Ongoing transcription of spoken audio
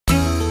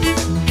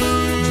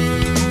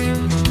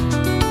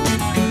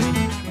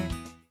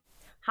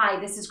Hi,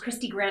 this is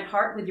Christy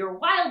Grant-Hart with your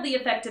Wildly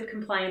Effective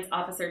Compliance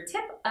Officer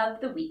tip of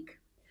the week.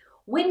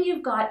 When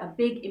you've got a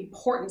big,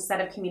 important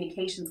set of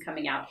communications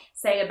coming out,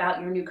 say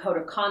about your new code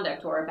of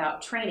conduct or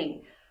about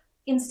training,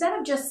 instead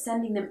of just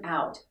sending them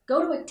out,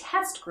 go to a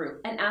test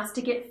group and ask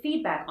to get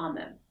feedback on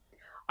them.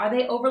 Are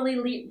they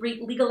overly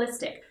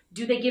legalistic?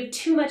 Do they give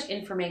too much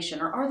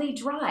information, or are they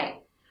dry?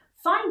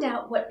 Find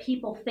out what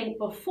people think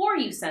before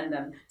you send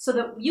them so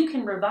that you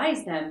can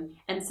revise them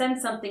and send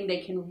something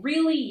they can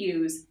really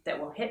use that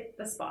will hit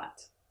the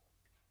spot.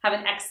 Have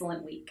an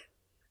excellent week.